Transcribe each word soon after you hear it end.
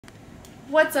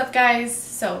What's up, guys?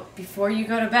 So before you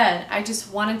go to bed, I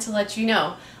just wanted to let you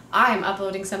know I'm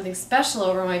uploading something special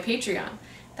over my Patreon.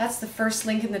 That's the first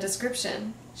link in the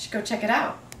description. You should go check it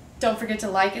out. Don't forget to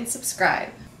like and subscribe.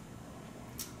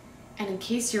 And in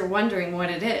case you're wondering what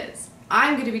it is,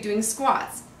 I'm going to be doing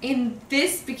squats in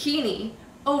this bikini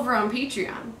over on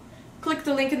Patreon. Click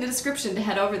the link in the description to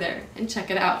head over there and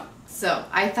check it out. So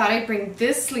I thought I'd bring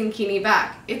this Slingkini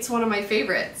back. It's one of my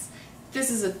favorites. This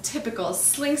is a typical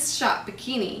slingshot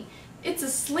bikini. It's a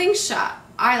slingshot.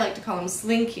 I like to call them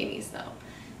Slingkinis though.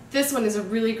 This one is a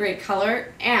really great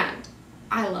color and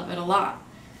I love it a lot.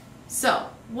 So,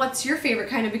 what's your favorite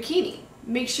kind of bikini?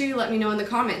 Make sure you let me know in the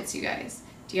comments, you guys.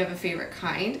 Do you have a favorite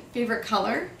kind? Favorite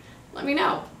color? Let me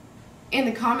know. In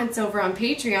the comments over on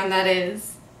Patreon, that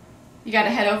is. You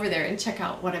gotta head over there and check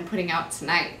out what I'm putting out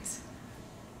tonight.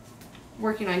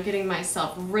 Working on getting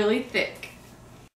myself really thick.